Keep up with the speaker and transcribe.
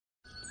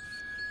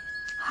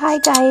Hi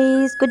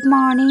guys, good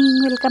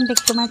morning. Welcome back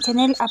to my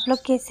channel. आप लोग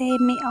कैसे हैं?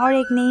 मैं और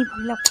एक नई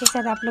व्लॉग के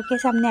साथ आप लोग के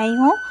सामने आई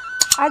हूँ।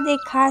 आज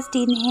एक ख़ास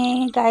दिन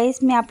है गाइस,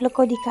 मैं आप लोग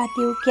को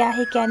दिखाती हूँ क्या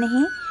है क्या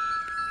नहीं।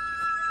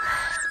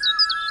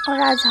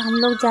 और आज हम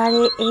लोग जा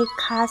रहे एक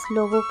ख़ास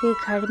लोगों के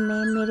घर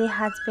में, मेरे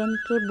हस्बैंड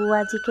के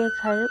बुआ जी के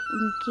घर।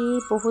 उनकी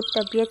बहुत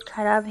तबीयत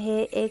ख़राब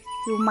है, एक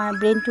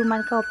ब्रेन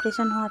ट्यूमर का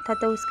ऑपरेशन हुआ था,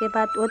 तो उसके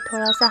बाद वो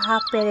थोड़ा सा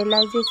हाफ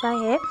पैरालाइज जैसा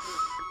है।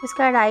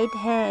 उसका राइट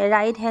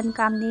हैंड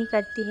काम नहीं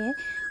करती है।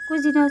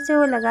 कुछ दिनों से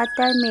वो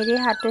लगातार मेरे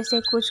हाथों से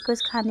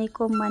कुछ खाने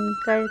को मन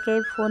करके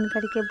फ़ोन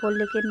करके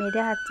बोले कि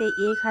मेरे हाथ से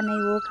ये खाना है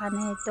वो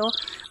खाना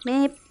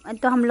है।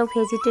 तो हम लोग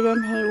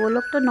वेजिटेरियन है, वो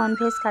लोग तो नॉन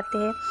वेज खाते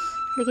हैं,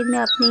 लेकिन मैं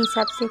अपने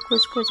हिसाब से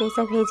कुछ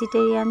ऐसा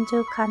वेजिटेरियन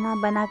जो खाना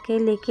बना के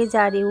लेके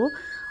जा रही हूँ।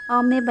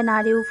 और मैं बना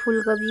रही हूँ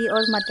फूल गोभी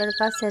और मटर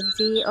का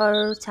सब्ज़ी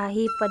और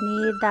शाही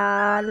पनीर,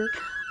 दाल,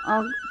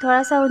 और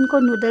थोड़ा सा उनको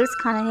नूडल्स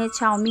खाना है,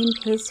 चाउमीन,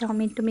 वेज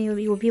चाउमीन, तो मैं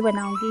वो भी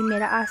बनाऊँगी।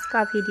 मेरा आज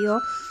का वीडियो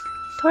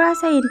थोड़ा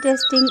सा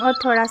इंटरेस्टिंग और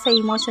थोड़ा सा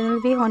इमोशनल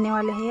भी होने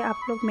वाला है।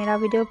 आप लोग मेरा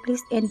वीडियो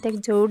प्लीज़ एंड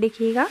तक ज़रूर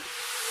देखिएगा।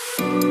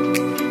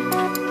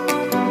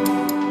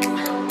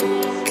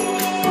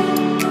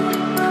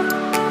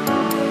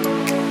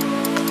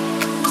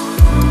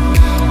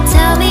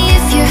 Tell me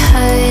if you're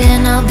hurt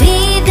and I'll be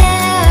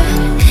there.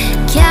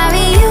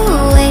 Carry you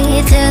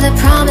away to the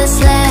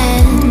promised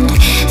land.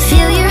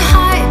 Feel your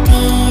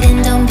heartbeat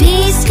and don't be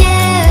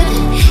scared,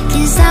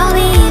 'cause I'll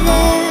be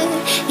there.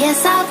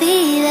 Yes, I'll be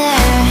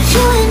there.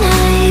 You and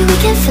I, we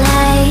can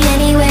fly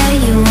anywhere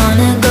you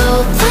wanna go.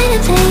 Find a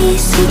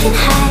place we can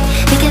hide,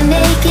 we can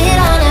make it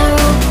on our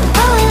own.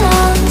 Go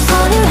along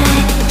for the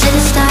ride, to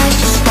the stars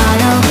just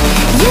follow.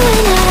 You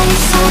and I,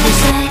 side by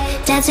side,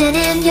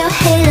 dancing in your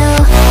halo.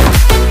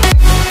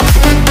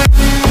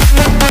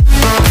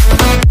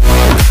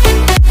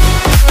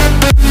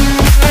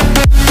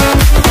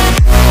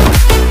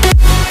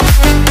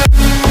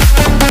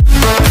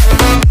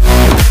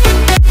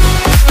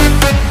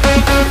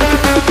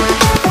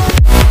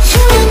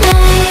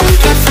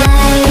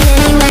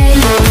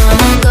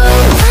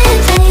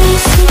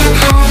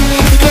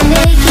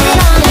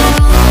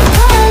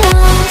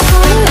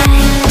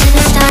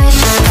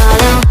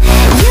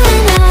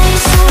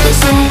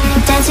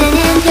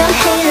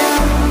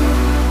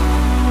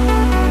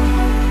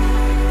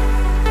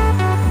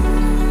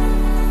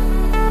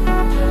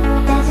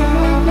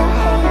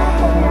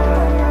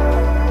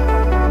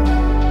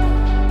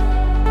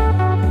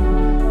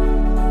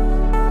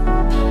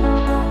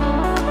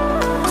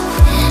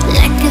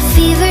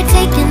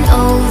 Taking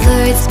over,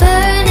 it's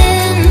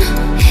burning.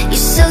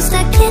 You're so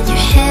stuck in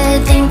your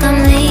head, think I'm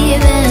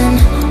leaving.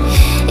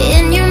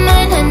 In your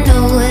mind I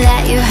know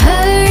that you're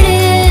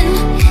hurting,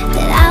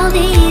 that I'll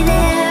be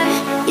there,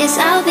 yes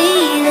I'll be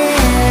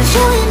there.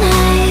 You and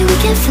I, we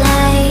can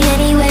fly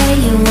anywhere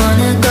you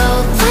wanna go.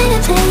 Find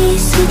a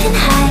place we can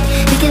hide,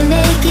 we can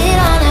make it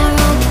on our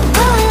own.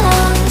 Go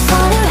along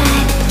for the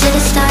ride, to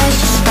the stars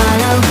just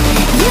follow.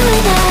 You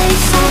and I,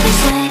 side by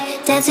side,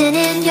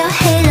 dancing in your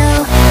halo.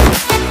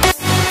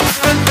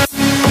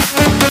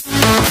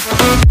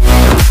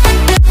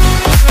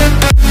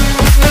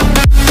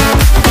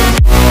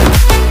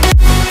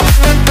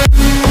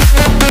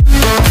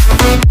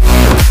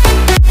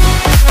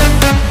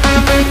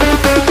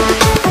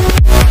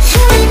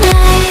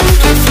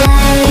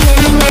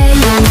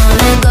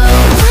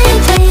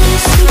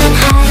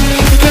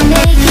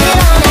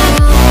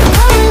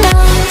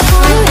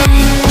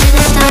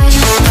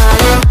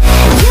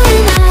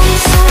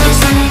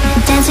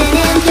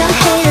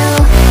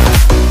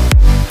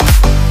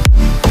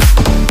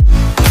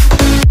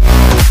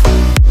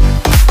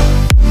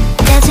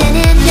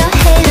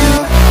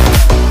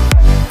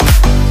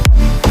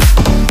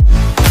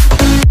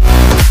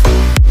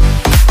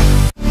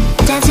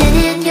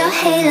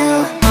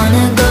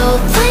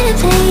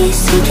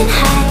 We can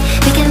hide,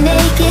 we can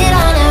make it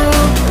on our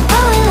own. Go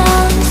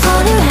along for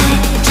the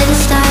ride, to the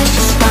stars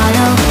just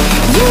follow.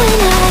 You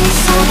and I,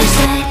 side by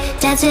side,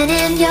 dancing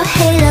in your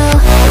halo.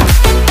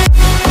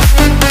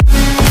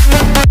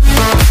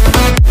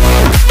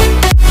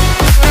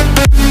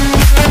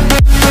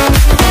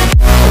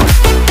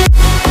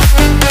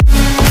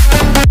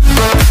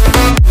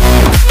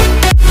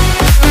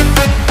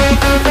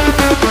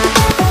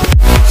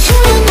 You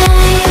and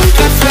I, we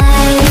can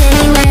fly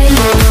anywhere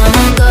you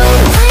wanna go.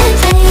 Find a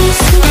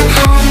place we can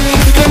hide.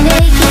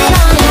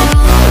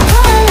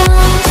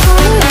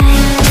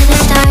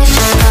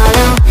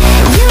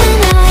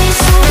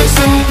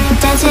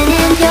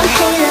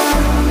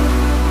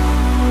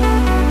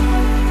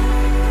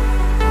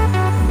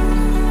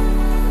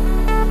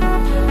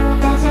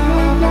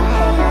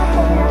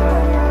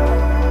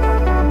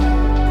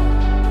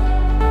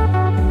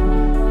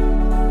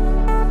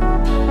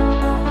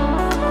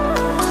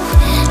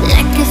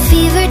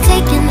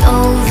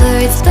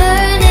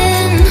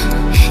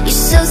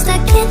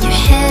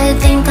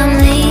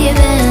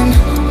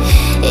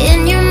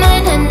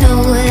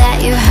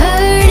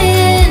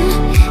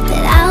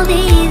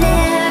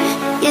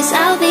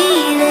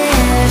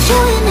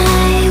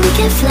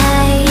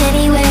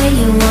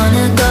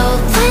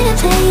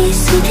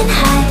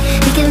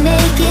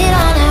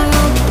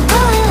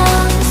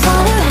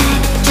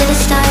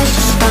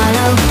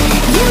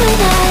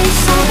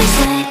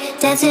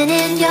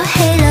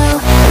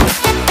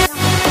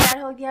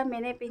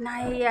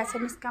 ये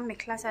Assamese का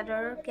मेखला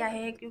चादर क्या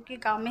है, क्योंकि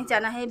गांव में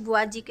जाना है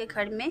बुआ जी के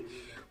घर में,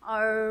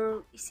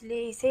 और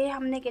इसलिए इसे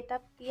हमने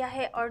गेटअप किया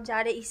है और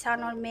जा रहे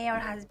ईशान और मैं और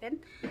हस्बैंड।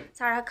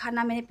 सारा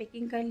खाना मैंने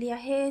पैकिंग कर लिया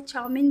है,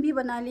 चाउमीन भी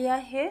बना लिया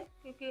है,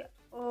 क्योंकि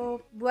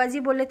बुआ जी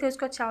बोले थे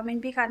उसको चाउमीन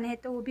भी खाने हैं,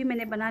 तो वो भी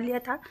मैंने बना लिया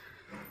था।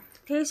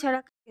 ढेर सारा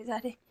खा के जा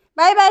रहे।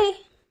 Bye bye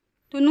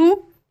टुनू,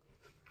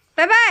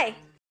 bye bye.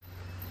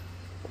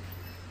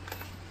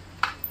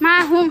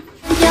 मैं हूँ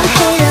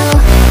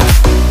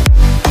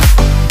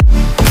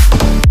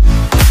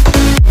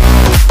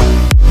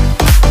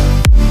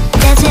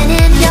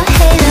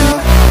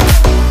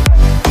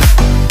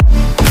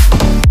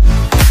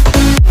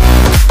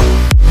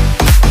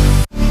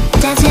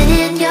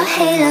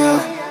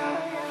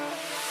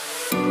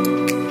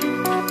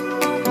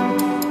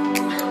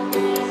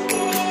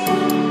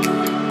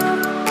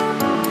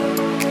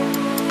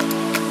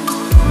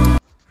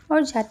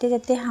और जाते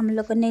जाते हम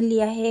लोगों ने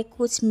लिया है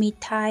कुछ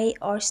मिठाई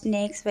और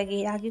स्नैक्स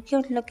वगैरह, क्योंकि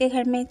उन लोग के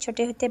घर में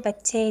छोटे छोटे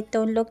बच्चे हैं,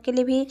 तो उन लोग के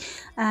लिए भी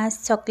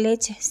चॉकलेट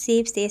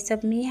चिप्स ये सब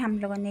भी हम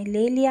लोगों ने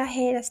ले लिया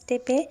है रास्ते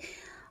पे।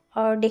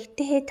 और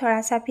देखते हैं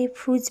थोड़ा सा भी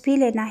फ्रूट्स भी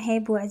लेना है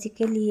बुआ जी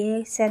के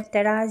लिए,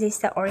 संतरा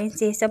जैसा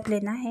ऑरेंज ये सब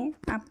लेना है।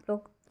 आप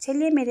लोग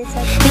चलिए मेरे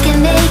साथ।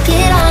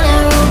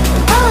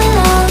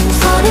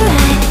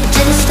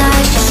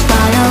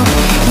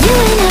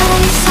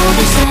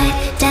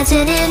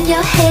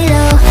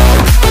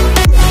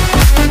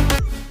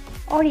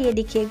 और ये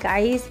देखिए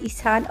गाइस,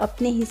 ईशान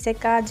अपने हिस्से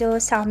का जो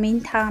चाउमीन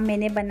था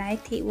मैंने बनाई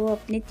थी वो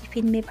अपने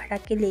टिफ़िन में भरा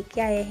के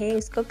लेके आए हैं,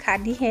 उसको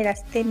खानी है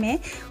रास्ते में,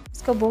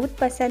 उसको बहुत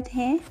पसंद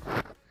है।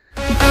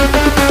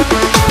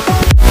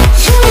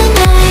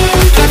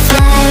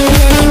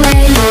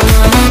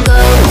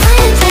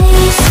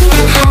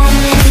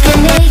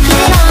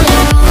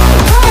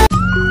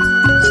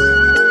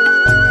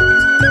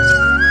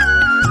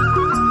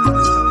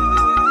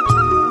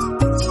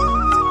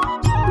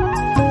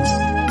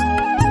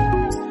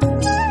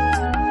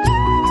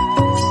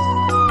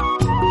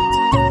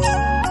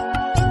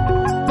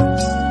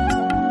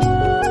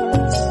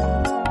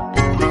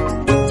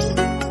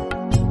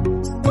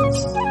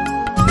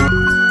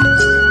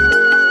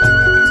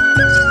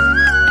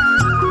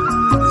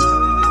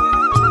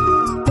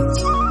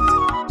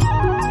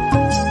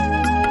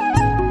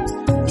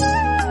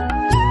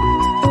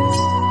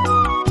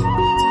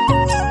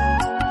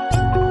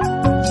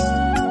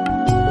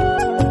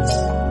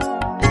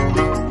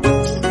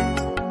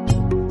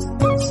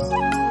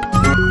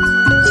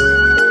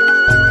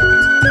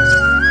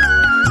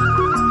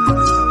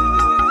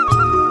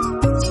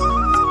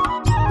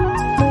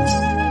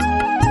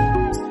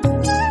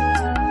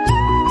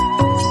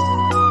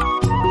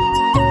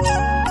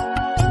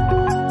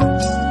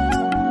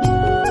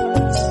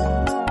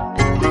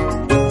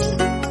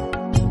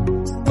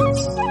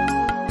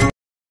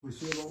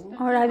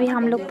 और अभी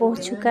हम लोग पहुंच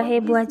चुका है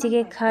बुआ जी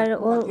के घर,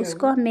 और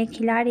उसको मैं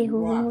खिला रही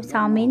हूँ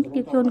चाउमीन,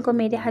 क्योंकि उनको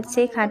मेरे हाथ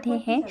से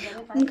खाने हैं।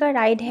 उनका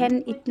राइट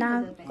हैंड इतना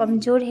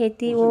कमज़ोर है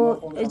कि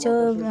वो जो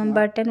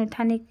बर्तन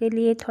उठाने के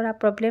लिए थोड़ा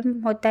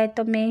प्रॉब्लम होता है,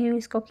 तो मैं ही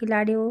उसको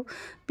खिला रही हूँ।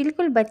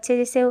 बिल्कुल बच्चे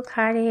जैसे वो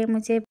खा रहे हैं,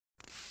 मुझे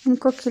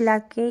उनको खिला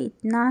के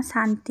इतना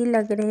शांति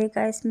लग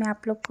रहेगा इसमें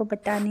आप लोग को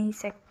बता नहीं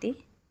सकती।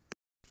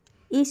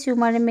 इस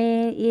उम्र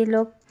में ये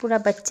लोग पूरा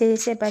बच्चे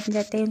जैसे बन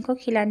जाते हैं। उनको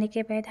खिलाने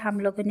के बाद हम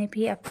लोगों ने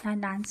भी अपना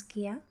डांस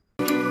किया।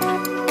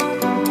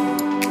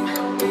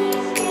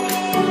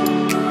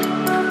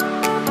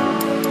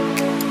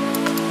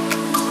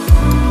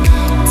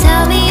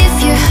 Tell me if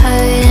you're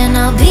hurt and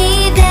I'll be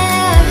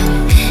there.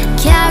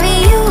 Carry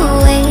you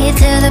away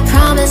to the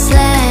promised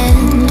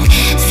land.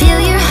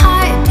 Feel your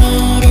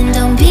heartbeat and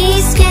don't be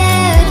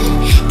scared.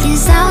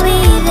 'Cause I'll be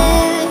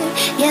there.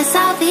 Yes,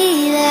 I'll be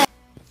there.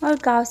 और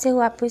गांव से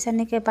वापस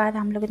आने के बाद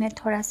हम लोगों ने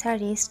थोड़ा सा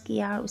रेस्ट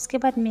किया, और उसके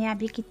बाद मैं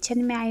अभी किचन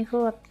में आई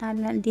हूँ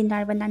अपना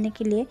डिनर बनाने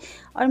के लिए।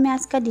 और मैं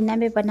आज का डिनर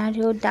में बना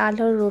रही हूँ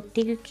दाल और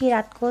रोटी, क्योंकि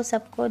रात को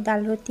सबको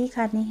दाल रोटी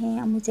खानी है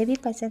और मुझे भी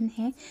पसंद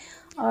है।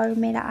 और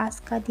मेरा आज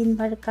का दिन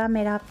भर का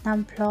मेरा अपना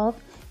ब्लॉग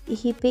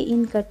यहीं पे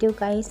इन करती हूँ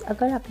गाइस।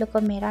 अगर आप लोग को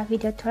मेरा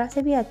वीडियो थोड़ा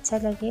सा भी अच्छा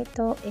लगे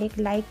तो एक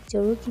लाइक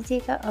ज़रूर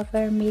कीजिएगा।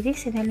 अगर मेरे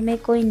चैनल में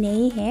कोई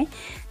नई है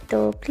तो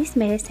प्लीज़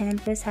मेरे चैनल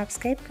को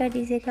सब्सक्राइब कर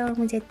दीजिएगा और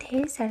मुझे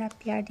ढेर सारा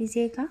प्यार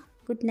दीजिएगा।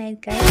 Good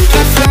night guys.